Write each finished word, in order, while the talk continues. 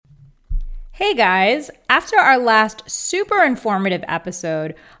Hey guys, after our last super informative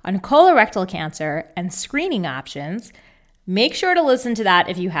episode on colorectal cancer and screening options, make sure to listen to that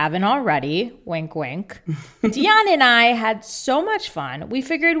if you haven't already. Wink, wink. Dion and I had so much fun, we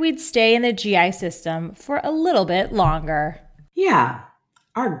figured we'd stay in the GI system for a little bit longer. Yeah,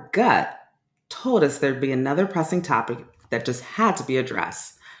 our gut told us there'd be another pressing topic that just had to be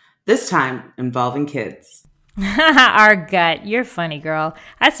addressed, this time involving kids. Our gut. You're funny, girl.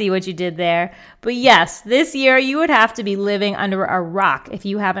 I see what you did there. But yes, this year you would have to be living under a rock if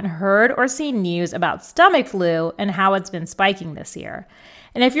you haven't heard or seen news about stomach flu and how it's been spiking this year.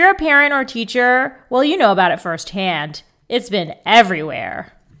 And if you're a parent or teacher, well, you know about it firsthand. It's been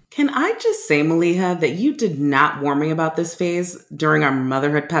everywhere. Can I just say, Maliha, that you did not warn me about this phase during our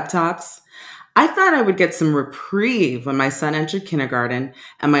motherhood pep talks? I thought I would get some reprieve when my son entered kindergarten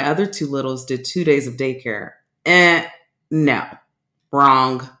and my other two littles did 2 days of daycare. No.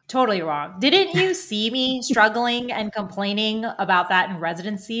 Wrong. Totally wrong. Didn't you see me struggling and complaining about that in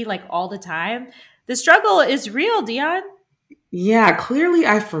residency like all the time? The struggle is real, Dion. Yeah, clearly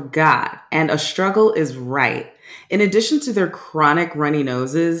I forgot. And a struggle is right. In addition to their chronic runny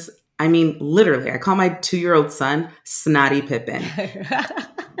noses, I mean, literally, I call my 2-year-old son Snotty Pippin.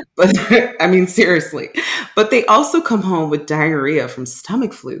 But I mean, seriously. But they also come home with diarrhea from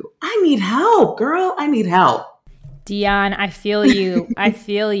stomach flu. I need help, girl. I need help. Dion, I feel you. I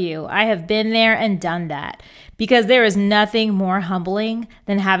feel you. I have been there and done that because there is nothing more humbling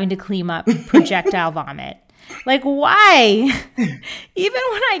than having to clean up projectile vomit. Like, why? Even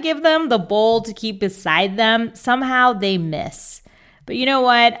when I give them the bowl to keep beside them, somehow they miss. But you know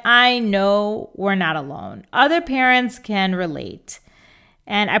what? I know we're not alone. Other parents can relate.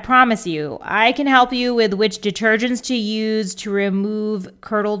 And I promise you, I can help you with which detergents to use to remove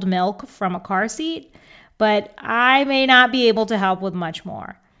curdled milk from a car seat, but I may not be able to help with much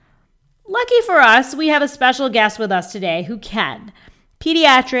more. Lucky for us, we have a special guest with us today who can.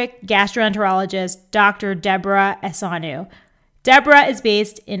 Pediatric gastroenterologist Dr. Deborah Esanu. Deborah is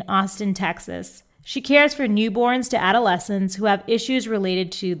based in Austin, Texas. She cares for newborns to adolescents who have issues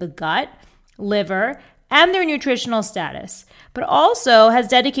related to the gut, liver, and their nutritional status, but also has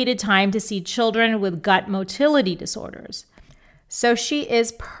dedicated time to see children with gut motility disorders. So she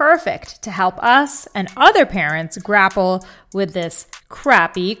is perfect to help us and other parents grapple with this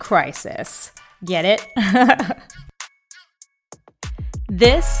crappy crisis. Get it?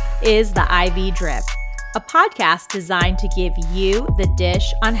 This is the IV Drip, a podcast designed to give you the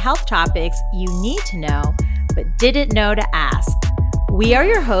dish on health topics you need to know but didn't know to ask. We are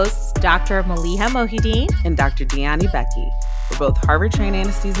your hosts, Dr. Maliha Mohideen and Dr. Deani Becky. We're both Harvard-trained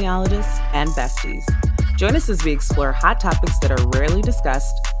anesthesiologists and besties. Join us as we explore hot topics that are rarely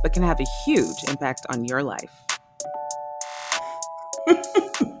discussed but can have a huge impact on your life.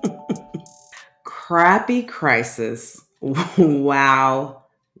 Crappy crisis. Wow.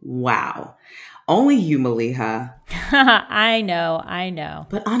 Only you, Maliha. I know.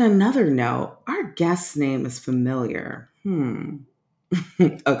 But on another note, our guest's name is familiar.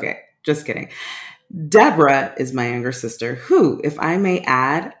 Okay, just kidding. Deborah is my younger sister who, if I may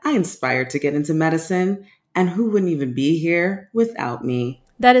add, I inspired to get into medicine, and who wouldn't even be here without me.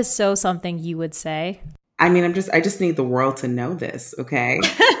 That is so something you would say. I mean, I just need the world to know this, okay?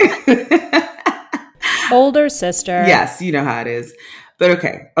 Older sister. Yes, you know how it is. But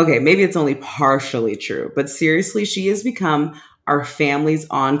okay, maybe it's only partially true. But seriously, she has become our family's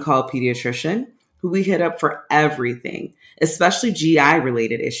on-call pediatrician who we hit up for everything, especially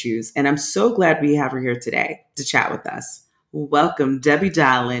GI-related issues. And I'm so glad we have her here today to chat with us. Welcome, Debbie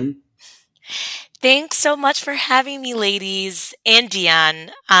Dallin. Thanks so much for having me, ladies. And Dion,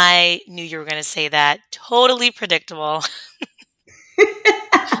 I knew you were going to say that. Totally predictable.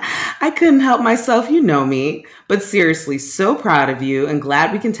 I couldn't help myself, you know me. But seriously, so proud of you and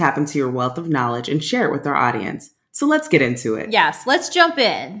glad we can tap into your wealth of knowledge and share it with our audience. So let's get into it. Yes, let's jump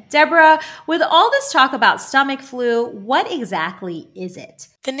in. Deborah, with all this talk about stomach flu, what exactly is it?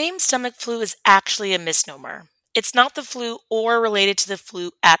 The name stomach flu is actually a misnomer. It's not the flu or related to the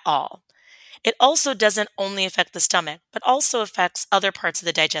flu at all. It also doesn't only affect the stomach, but also affects other parts of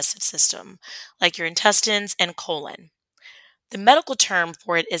the digestive system, like your intestines and colon. The medical term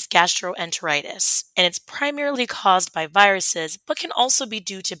for it is gastroenteritis, and it's primarily caused by viruses, but can also be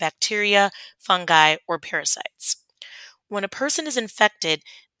due to bacteria, fungi, or parasites. When a person is infected,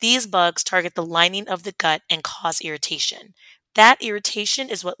 these bugs target the lining of the gut and cause irritation. That irritation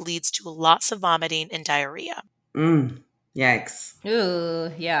is what leads to lots of vomiting and diarrhea. Yikes.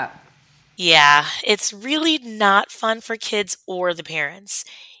 Ooh, yeah. Yeah, it's really not fun for kids or the parents.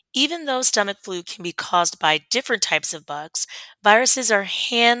 Even though stomach flu can be caused by different types of bugs, viruses are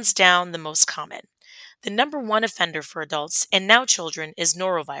hands down the most common. The number one offender for adults and now children is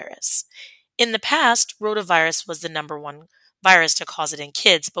norovirus. In the past, rotavirus was the number one virus to cause it in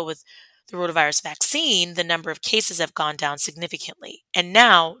kids, but with the rotavirus vaccine, the number of cases have gone down significantly. And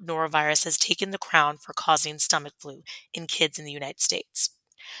now, norovirus has taken the crown for causing stomach flu in kids in the United States.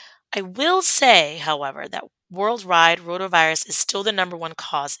 I will say, however, that worldwide, rotavirus is still the number one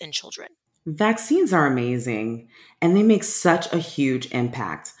cause in children. Vaccines are amazing and they make such a huge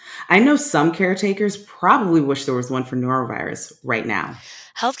impact. I know some caretakers probably wish there was one for norovirus right now.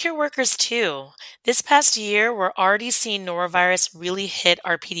 Healthcare workers, too. This past year, we're already seeing norovirus really hit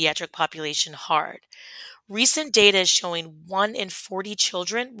our pediatric population hard. Recent data is showing 1 in 40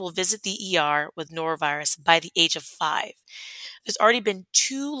 children will visit the ER with norovirus by the age of 5. There's already been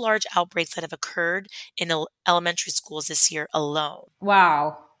 2 large outbreaks that have occurred in elementary schools this year alone.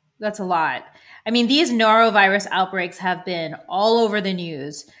 Wow, that's a lot. I mean, these norovirus outbreaks have been all over the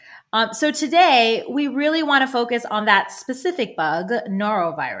news. So today, we really want to focus on that specific bug,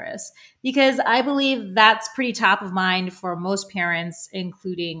 norovirus, because I believe that's pretty top of mind for most parents,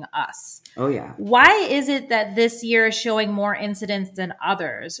 including us. Oh, yeah. Why is it that this year is showing more incidents than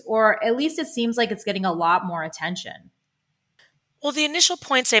others? Or at least it seems like it's getting a lot more attention. Well, the initial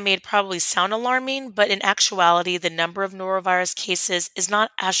points I made probably sound alarming, but in actuality, the number of norovirus cases is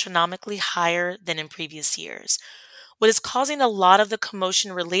not astronomically higher than in previous years. What is causing a lot of the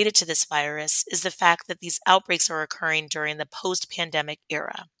commotion related to this virus is the fact that these outbreaks are occurring during the post-pandemic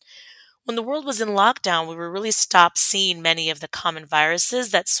era. When the world was in lockdown, we were really stopped seeing many of the common viruses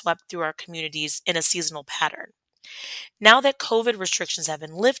that swept through our communities in a seasonal pattern. Now that COVID restrictions have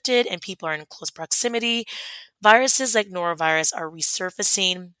been lifted and people are in close proximity, viruses like norovirus are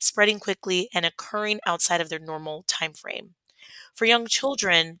resurfacing, spreading quickly, and occurring outside of their normal time frame. For young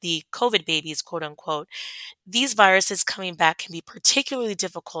children, the COVID babies, quote unquote, these viruses coming back can be particularly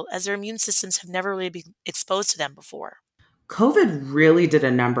difficult as their immune systems have never really been exposed to them before. COVID really did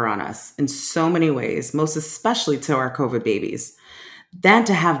a number on us in so many ways, most especially to our COVID babies. Then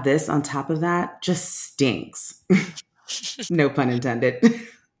to have this on top of that just stinks. No pun intended.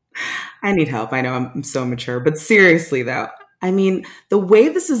 I need help. I know I'm so mature, but seriously though, I mean, the way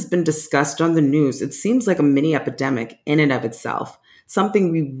this has been discussed on the news, it seems like a mini epidemic in and of itself,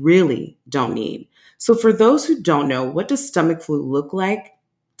 something we really don't need. So for those who don't know, what does stomach flu look like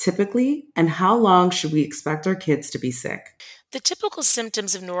typically, and how long should we expect our kids to be sick? The typical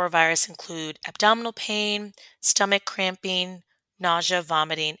symptoms of norovirus include abdominal pain, stomach cramping, nausea,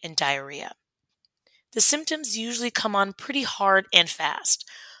 vomiting, and diarrhea. The symptoms usually come on pretty hard and fast,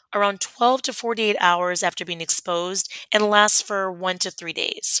 around 12 to 48 hours after being exposed, and last for 1 to 3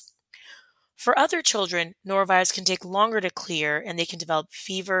 days. For other children, norovirus can take longer to clear and they can develop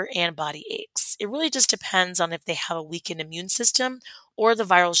fever and body aches. It really just depends on if they have a weakened immune system or the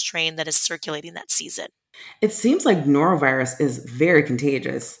viral strain that is circulating that season. It seems like norovirus is very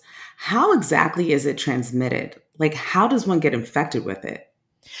contagious. How exactly is it transmitted? Like, how does one get infected with it?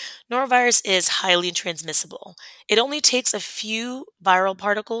 Norovirus is highly transmissible. It only takes a few viral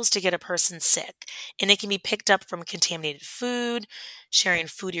particles to get a person sick, and it can be picked up from contaminated food, sharing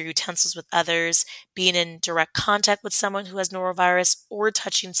food or utensils with others, being in direct contact with someone who has norovirus, or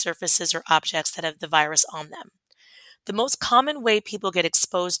touching surfaces or objects that have the virus on them. The most common way people get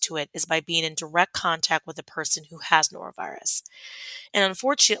exposed to it is by being in direct contact with a person who has norovirus. And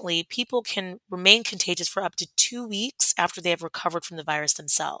unfortunately, people can remain contagious for up to 2 weeks after they have recovered from the virus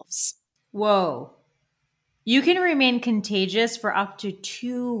themselves. Whoa. You can remain contagious for up to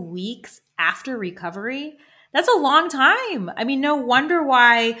 2 weeks after recovery? That's a long time. I mean, no wonder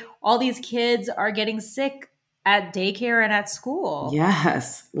why all these kids are getting sick at daycare and at school.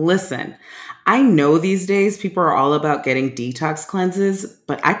 Yes. Listen, I know these days people are all about getting detox cleanses,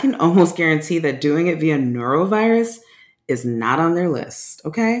 but I can almost guarantee that doing it via norovirus is not on their list.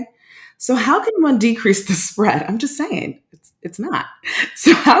 Okay. So how can one decrease the spread? I'm just saying it's not.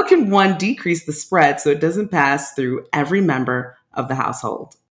 So how can one decrease the spread so it doesn't pass through every member of the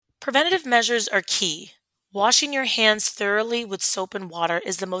household? Preventative measures are key. Washing your hands thoroughly with soap and water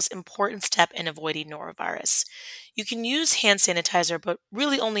is the most important step in avoiding norovirus. You can use hand sanitizer, but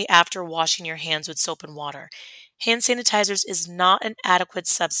really only after washing your hands with soap and water. Hand sanitizers is not an adequate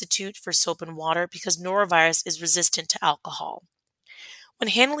substitute for soap and water because norovirus is resistant to alcohol. When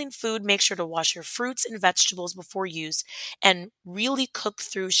handling food, make sure to wash your fruits and vegetables before use and really cook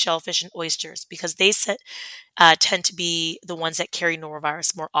through shellfish and oysters because they tend to be the ones that carry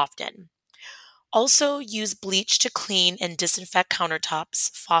norovirus more often. Also, use bleach to clean and disinfect countertops,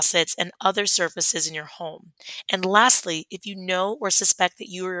 faucets, and other surfaces in your home. And lastly, if you know or suspect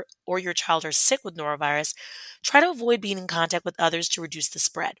that or your child are sick with norovirus, try to avoid being in contact with others to reduce the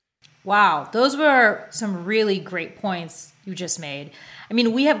spread. Wow, those were some really great points you just made. I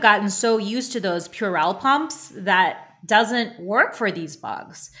mean, we have gotten so used to those Purell pumps that doesn't work for these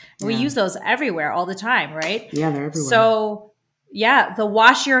bugs. We Yeah. use those everywhere all the time, right? Yeah, they're everywhere. So, yeah, the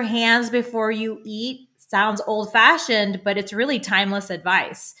wash your hands before you eat sounds old fashioned, but it's really timeless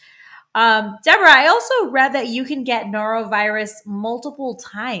advice. Deborah, I also read that you can get norovirus multiple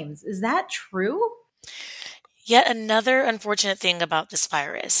times. Is that true? Yet another unfortunate thing about this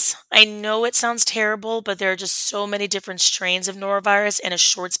virus. I know it sounds terrible, but there are just so many different strains of norovirus in a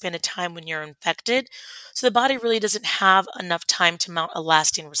short span of time when you're infected, so the body really doesn't have enough time to mount a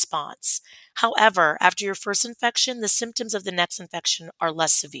lasting response. However, after your first infection, the symptoms of the next infection are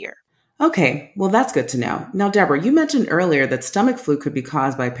less severe. Okay, well, that's good to know. Now, Deborah, you mentioned earlier that stomach flu could be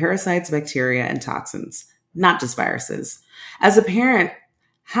caused by parasites, bacteria, and toxins, not just viruses. As a parent,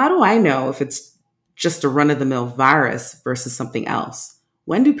 how do I know if it's just a run of the mill virus versus something else?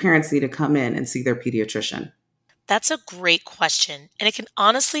 When do parents need to come in and see their pediatrician? That's a great question, and it can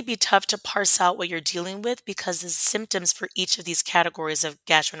honestly be tough to parse out what you're dealing with because the symptoms for each of these categories of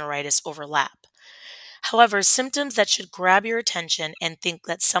gastroenteritis overlap. However, symptoms that should grab your attention and think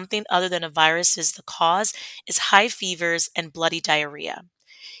that something other than a virus is the cause is high fevers and bloody diarrhea.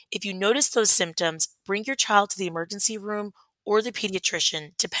 If you notice those symptoms, bring your child to the emergency room or the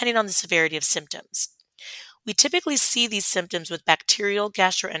pediatrician, depending on the severity of symptoms. We typically see these symptoms with bacterial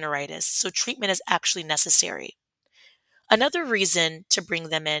gastroenteritis, so treatment is actually necessary. Another reason to bring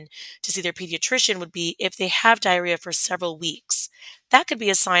them in to see their pediatrician would be if they have diarrhea for several weeks. That could be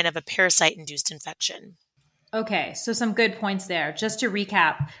a sign of a parasite induced infection. Okay, so some good points there. Just to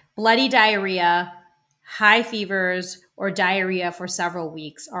recap, bloody diarrhea, high fevers, or diarrhea for several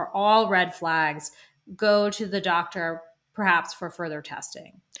weeks are all red flags. Go to the doctor, perhaps for further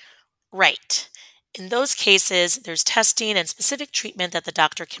testing. Right. In those cases, there's testing and specific treatment that the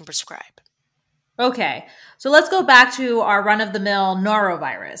doctor can prescribe. Okay, so let's go back to our run of the mill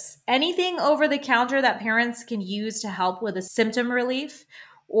norovirus. Anything over the counter that parents can use to help with a symptom relief,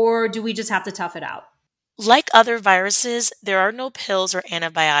 or do we just have to tough it out? Like other viruses, there are no pills or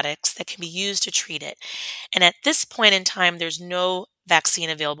antibiotics that can be used to treat it. And at this point in time, there's no vaccine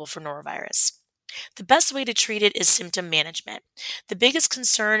available for norovirus. The best way to treat it is symptom management. The biggest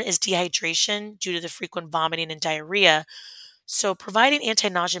concern is dehydration due to the frequent vomiting and diarrhea. So, providing anti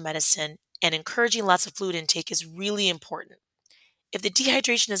nausea medicine and encouraging lots of fluid intake is really important. If the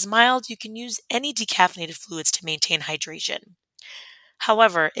dehydration is mild, you can use any decaffeinated fluids to maintain hydration.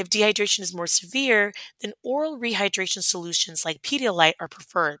 However, if dehydration is more severe, then oral rehydration solutions like Pedialyte are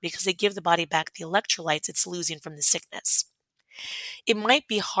preferred because they give the body back the electrolytes it's losing from the sickness. It might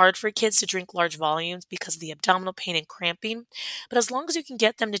be hard for kids to drink large volumes because of the abdominal pain and cramping, but as long as you can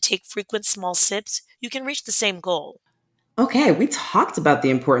get them to take frequent small sips, you can reach the same goal. Okay, we talked about the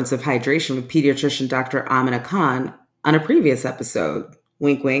importance of hydration with pediatrician Dr. Amina Khan on a previous episode.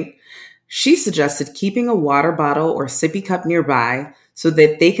 Wink, wink. She suggested keeping a water bottle or sippy cup nearby so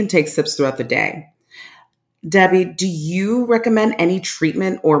that they can take sips throughout the day. Debbie, do you recommend any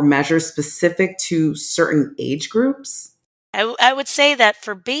treatment or measures specific to certain age groups? I would say that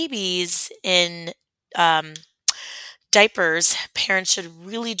for babies in um, diapers, parents should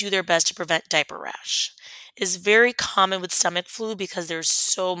really do their best to prevent diaper rash. It is very common with stomach flu because there's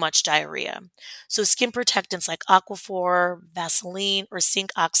so much diarrhea. So skin protectants like Aquaphor, Vaseline, or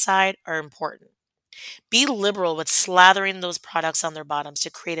zinc oxide are important. Be liberal with slathering those products on their bottoms to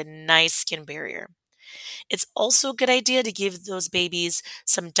create a nice skin barrier. It's also a good idea to give those babies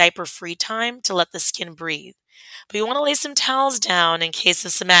some diaper free time to let the skin breathe. But you want to lay some towels down in case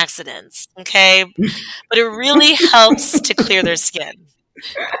of some accidents, okay? But it really helps to clear their skin.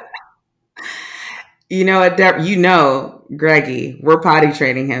 You know, Greggy, we're potty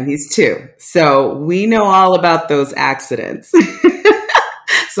training him. He's 2. So we know all about those accidents.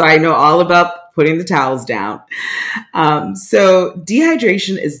 So I know all about putting the towels down. So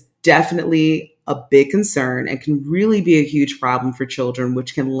dehydration is definitely a big concern and can really be a huge problem for children,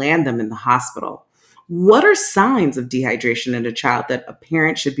 which can land them in the hospital. What are signs of dehydration in a child that a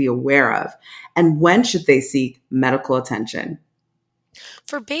parent should be aware of? And when should they seek medical attention?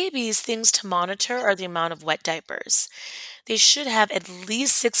 For babies, things to monitor are the amount of wet diapers. They should have at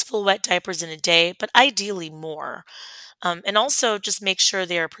least 6 full wet diapers in a day, but ideally more. And also just make sure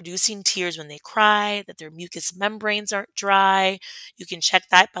they are producing tears when they cry, that their mucous membranes aren't dry. You can check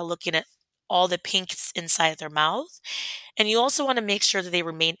that by looking at all the pinks inside their mouth. And you also want to make sure that they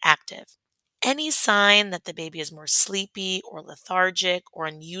remain active. Any sign that the baby is more sleepy or lethargic or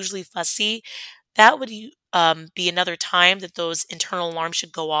unusually fussy, that would be another time that those internal alarms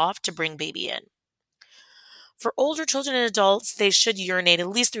should go off to bring baby in. For older children and adults, they should urinate at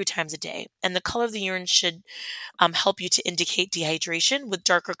least 3 times a day, and the color of the urine should help you to indicate dehydration, with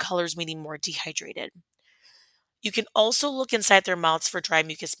darker colors meaning more dehydrated. You can also look inside their mouths for dry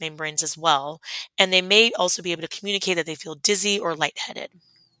mucous membranes as well, and they may also be able to communicate that they feel dizzy or lightheaded.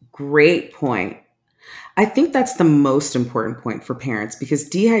 Great point. I think that's the most important point for parents because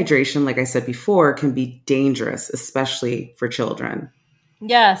dehydration, like I said before, can be dangerous, especially for children.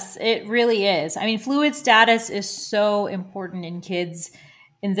 Yes, it really is. I mean, fluid status is so important in kids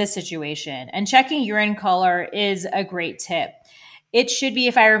in this situation. And checking urine color is a great tip. It should be,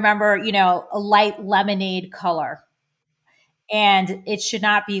 if I remember, a light lemonade color. And it should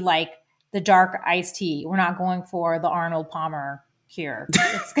not be like the dark iced tea. We're not going for the Arnold Palmer here.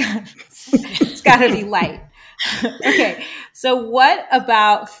 It's got to be light. Okay. So what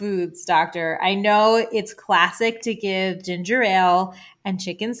about foods, doctor? I know it's classic to give ginger ale and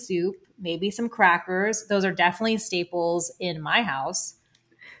chicken soup, maybe some crackers. Those are definitely staples in my house.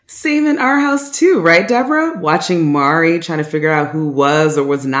 Same in our house too, right, Deborah? Watching Mari trying to figure out who was or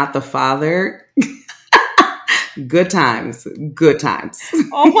was not the father. Good times. Good times.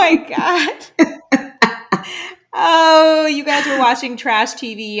 Oh my God. Oh, you guys were watching trash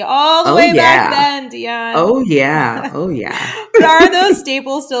TV all the way back then, Dion. Oh, yeah. Oh, yeah. But are those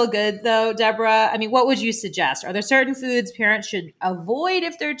staples still good, though, Deborah? I mean, what would you suggest? Are there certain foods parents should avoid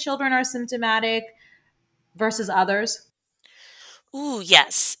if their children are symptomatic versus others? Ooh,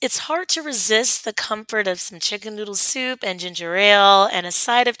 yes. It's hard to resist the comfort of some chicken noodle soup and ginger ale and a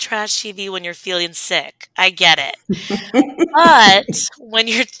side of trash TV when you're feeling sick. I get it. But when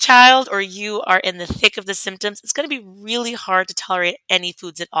your child or you are in the thick of the symptoms, it's going to be really hard to tolerate any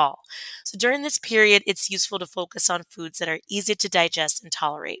foods at all. So during this period, it's useful to focus on foods that are easy to digest and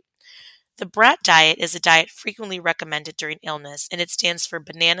tolerate. The BRAT diet is a diet frequently recommended during illness, and it stands for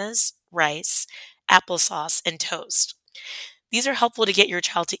bananas, rice, applesauce, and toast. These are helpful to get your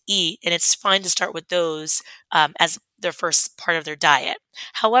child to eat, and it's fine to start with those as their first part of their diet.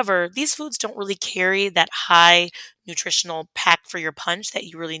 However, these foods don't really carry that high nutritional pack for your punch that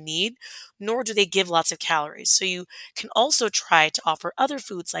you really need, nor do they give lots of calories. So you can also try to offer other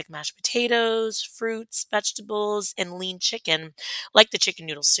foods like mashed potatoes, fruits, vegetables, and lean chicken, like the chicken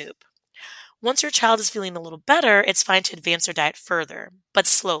noodle soup. Once your child is feeling a little better, it's fine to advance their diet further, but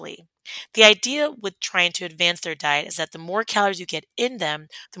slowly. The idea with trying to advance their diet is that the more calories you get in them,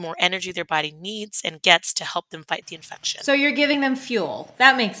 the more energy their body needs and gets to help them fight the infection. So you're giving them fuel.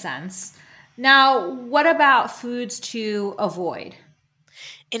 That makes sense. Now, what about foods to avoid?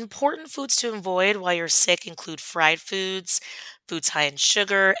 Important foods to avoid while you're sick include fried foods, foods high in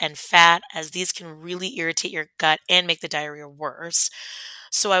sugar and fat, as these can really irritate your gut and make the diarrhea worse.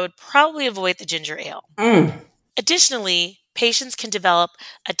 So I would probably avoid the ginger ale. Additionally, patients can develop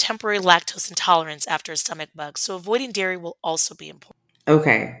a temporary lactose intolerance after a stomach bug, so avoiding dairy will also be important.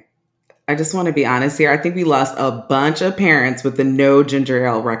 Okay. I just want to be honest here. I think we lost a bunch of parents with the no ginger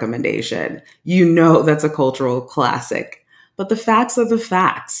ale recommendation. You know that's a cultural classic. But the facts are the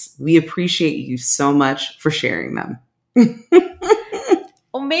facts. We appreciate you so much for sharing them.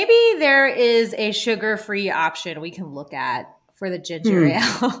 Well, maybe there is a sugar-free option we can look at for the ginger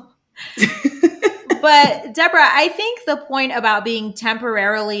ale. But Deborah, I think the point about being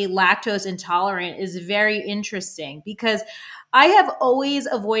temporarily lactose intolerant is very interesting because I have always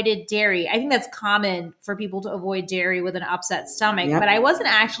avoided dairy. I think that's common for people to avoid dairy with an upset stomach, but I wasn't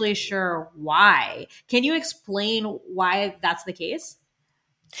actually sure why. Can you explain why that's the case?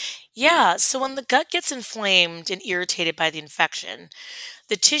 Yeah, so when the gut gets inflamed and irritated by the infection,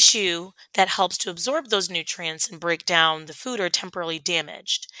 the tissue that helps to absorb those nutrients and break down the food are temporarily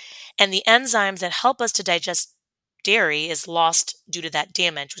damaged. And the enzymes that help us to digest dairy is lost due to that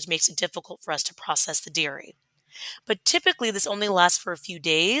damage, which makes it difficult for us to process the dairy. But typically, this only lasts for a few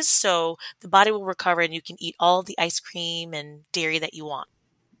days, so the body will recover and you can eat all of the ice cream and dairy that you want.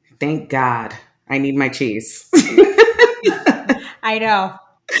 Thank God. I need my cheese. I know.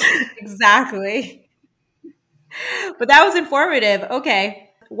 Exactly. But that was informative. Okay.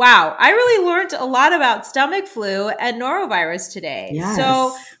 Wow. I really learned a lot about stomach flu and norovirus today. Yes.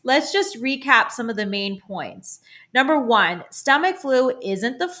 So let's just recap some of the main points. Number one, stomach flu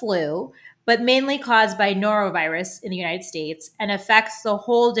isn't the flu, but mainly caused by norovirus in the United States and affects the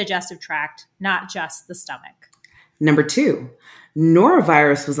whole digestive tract, not just the stomach. Number two,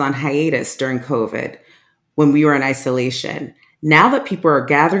 norovirus was on hiatus during COVID when we were in isolation. Now that people are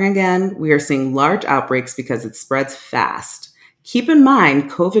gathering again, we are seeing large outbreaks because it spreads fast. Keep in mind,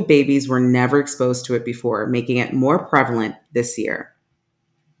 COVID babies were never exposed to it before, making it more prevalent this year.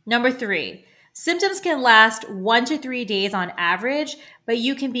 Number 3, symptoms can last 1 to 3 days on average, but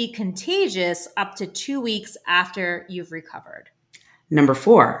you can be contagious up to 2 weeks after you've recovered. Number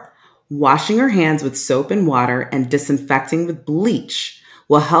 4, washing your hands with soap and water and disinfecting with bleach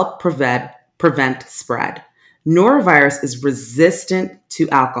will help prevent spread. Norovirus is resistant to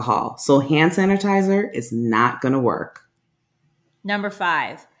alcohol, so hand sanitizer is not going to work. Number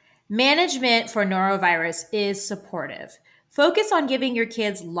 5, management for norovirus is supportive. Focus on giving your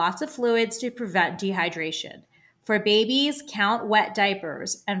kids lots of fluids to prevent dehydration. For babies, count wet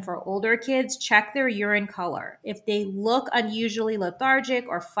diapers, and for older kids, check their urine color. If they look unusually lethargic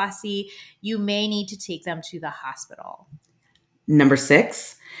or fussy, you may need to take them to the hospital. Number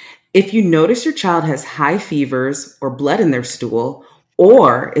 6, if you notice your child has high fevers or blood in their stool,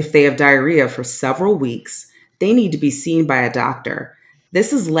 or if they have diarrhea for several weeks, they need to be seen by a doctor.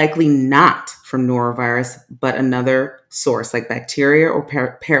 This is likely not from norovirus, but another source like bacteria or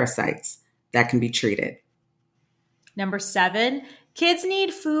parasites that can be treated. Number 7, kids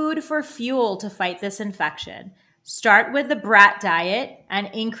need food for fuel to fight this infection. Start with the brat diet and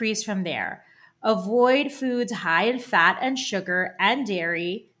increase from there. Avoid foods high in fat and sugar and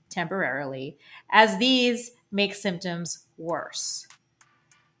dairy temporarily, as these make symptoms worse.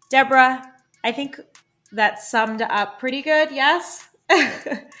 Deborah, I think that summed up pretty good, yes?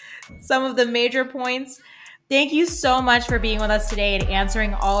 Some of the major points. Thank you so much for being with us today and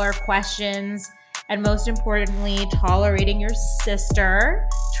answering all our questions, and most importantly, tolerating your sister.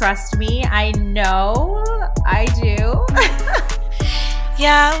 Trust me, I know I do.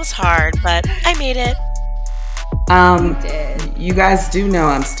 Yeah, it was hard, but I made it. You did. You guys do know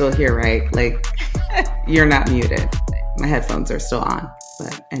I'm still here, right? Like, you're not muted. My headphones are still on.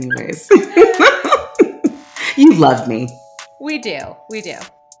 But anyways, you love me. We do.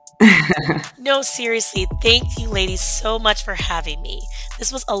 No, seriously, thank you ladies so much for having me.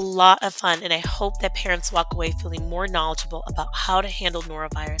 This was a lot of fun, and I hope that parents walk away feeling more knowledgeable about how to handle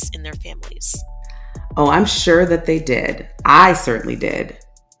norovirus in their families. Oh, I'm sure that they did. I certainly did.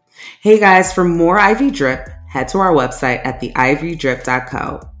 Hey guys, for more IV Drip, head to our website at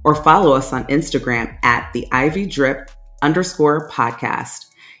theivdrip.co or follow us on Instagram at theivdrip_podcast.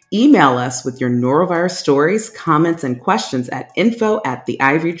 Email us with your norovirus stories, comments, and questions at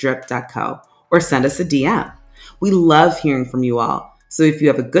info@theivdrip.co or send us a DM. We love hearing from you all. So if you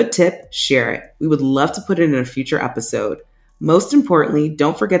have a good tip, share it. We would love to put it in a future episode. Most importantly,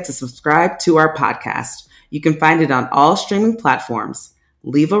 don't forget to subscribe to our podcast. You can find it on all streaming platforms.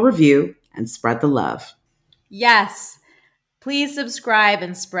 Leave a review and spread the love. Yes. Please subscribe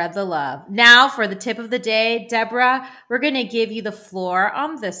and spread the love. Now for the tip of the day, Deborah, we're going to give you the floor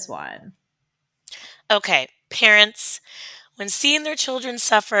on this one. Okay, parents, when seeing their children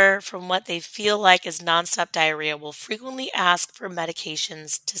suffer from what they feel like is nonstop diarrhea, will frequently ask for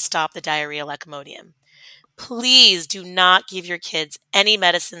medications to stop the diarrhea like Imodium. Please do not give your kids any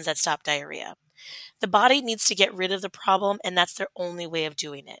medicines that stop diarrhea. The body needs to get rid of the problem, and that's their only way of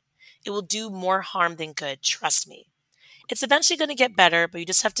doing it. It will do more harm than good, trust me. It's eventually going to get better, but you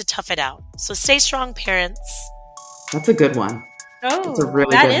just have to tough it out. So stay strong, parents. That's a good one. Oh, that's a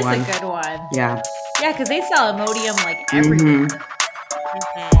really that good is one. a good one. Yeah. Yeah, because they sell Imodium like everywhere.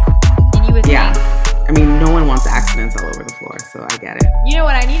 Mm-hmm. And you would think, I mean, no one wants accidents all over the floor, so I get it. you know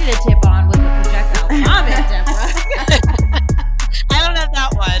what I needed a tip on was the projectile vomit, Deborah.